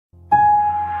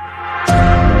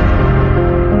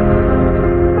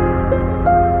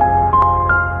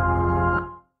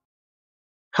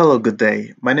Hello, good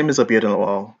day. My name is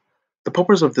Lawal. The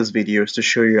purpose of this video is to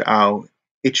show you how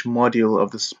each module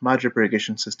of the Smart Drip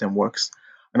Irrigation System works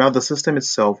and how the system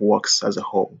itself works as a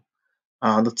whole.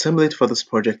 The team lead for this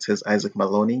project is Isaac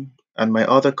Maloney, and my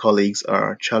other colleagues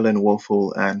are Charlene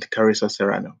Wolful and Carissa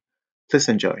Serrano. Please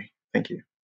enjoy. Thank you.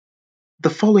 The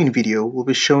following video will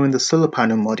be showing the solar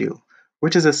panel module,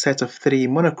 which is a set of 3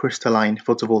 monocrystalline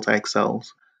photovoltaic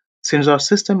cells. Since our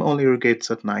system only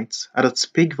irrigates at night, at its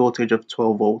peak voltage of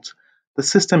 12 volts, the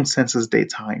system senses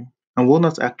daytime and will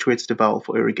not actuate the valve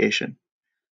for irrigation.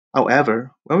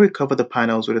 However, when we cover the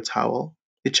panels with a towel,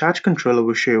 the charge controller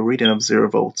will show a reading of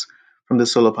 0 volts from the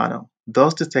solar panel,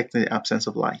 thus detecting the absence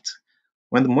of light.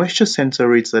 When the moisture sensor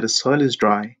reads that the soil is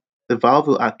dry, the valve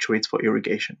will actuate for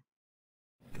irrigation.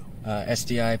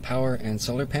 SDI power and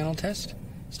solar panel test.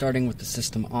 Starting with the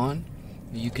system on,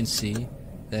 you can see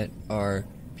that our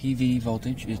PV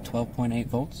voltage is 12.8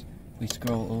 volts. If we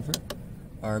scroll over,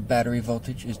 our battery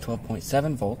voltage is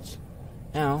 12.7 volts.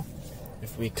 Now,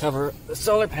 if we cover the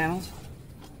solar panels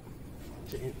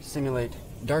to simulate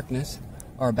darkness,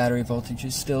 our battery voltage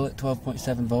is still at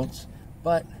 12.7 volts,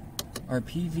 but our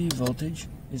PV voltage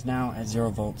is now at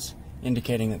 0 volts,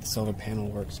 indicating that the solar panel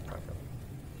works properly.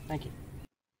 Thank you.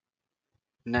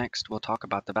 Next, we'll talk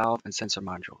about the valve and sensor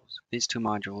modules. These two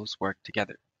modules work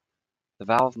together. The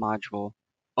valve module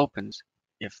opens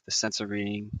if the sensor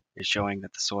reading is showing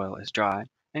that the soil is dry,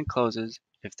 and closes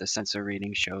if the sensor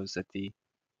reading shows that the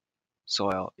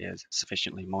soil is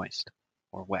sufficiently moist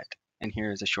or wet. And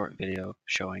here is a short video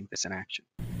showing this in action.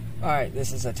 Alright,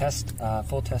 this is a test,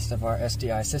 full test of our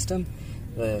SDI system.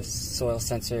 The soil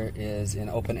sensor is in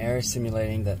open air,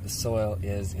 simulating that the soil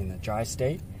is in the dry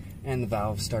state, and the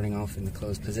valve starting off in the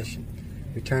closed position.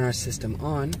 We turn our system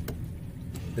on,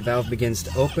 the valve begins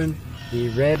to open, the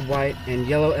red, white, and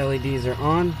yellow LEDs are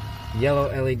on. Yellow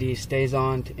LED stays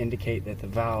on to indicate that the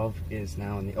valve is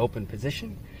now in the open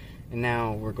position. And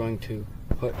now we're going to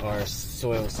put our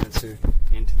soil sensor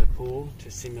into the pool to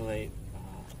simulate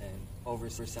an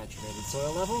oversaturated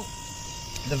soil level.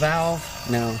 The valve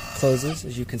now closes,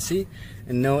 as you can see,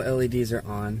 and no LEDs are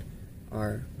on.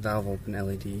 Our valve open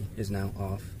LED is now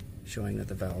off, showing that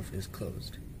the valve is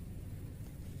closed.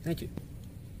 Thank you.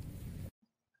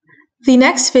 The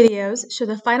next videos show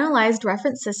the finalized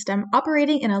reference system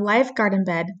operating in a live garden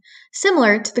bed,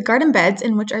 similar to the garden beds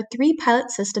in which our 3 pilot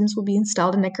systems will be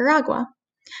installed in Nicaragua.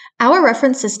 Our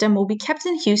reference system will be kept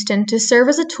in Houston to serve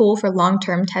as a tool for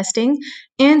long-term testing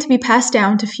and to be passed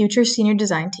down to future senior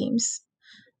design teams.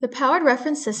 The powered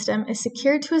reference system is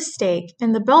secured to a stake,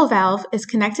 and the bell valve is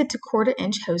connected to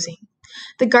 1/4-inch hosing.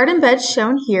 The garden bed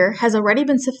shown here has already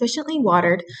been sufficiently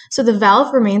watered, so the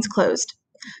valve remains closed.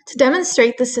 To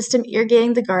demonstrate the system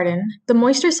irrigating the garden, the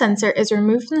moisture sensor is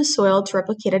removed from the soil to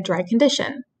replicate a dry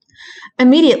condition.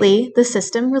 Immediately, the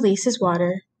system releases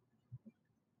water.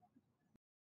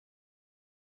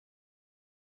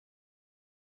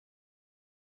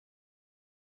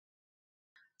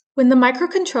 When the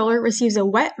microcontroller receives a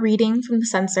wet reading from the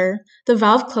sensor, the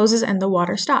valve closes and the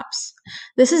water stops.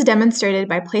 This is demonstrated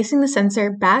by placing the sensor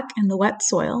back in the wet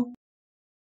soil.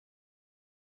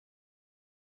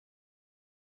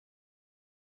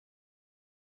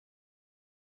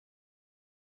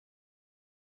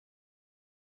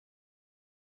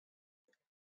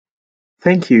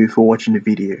 Thank you for watching the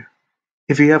video.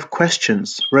 If you have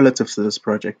questions relative to this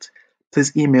project,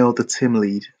 please email the team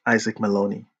lead, Isaac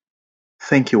Maloney.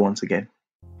 Thank you once again.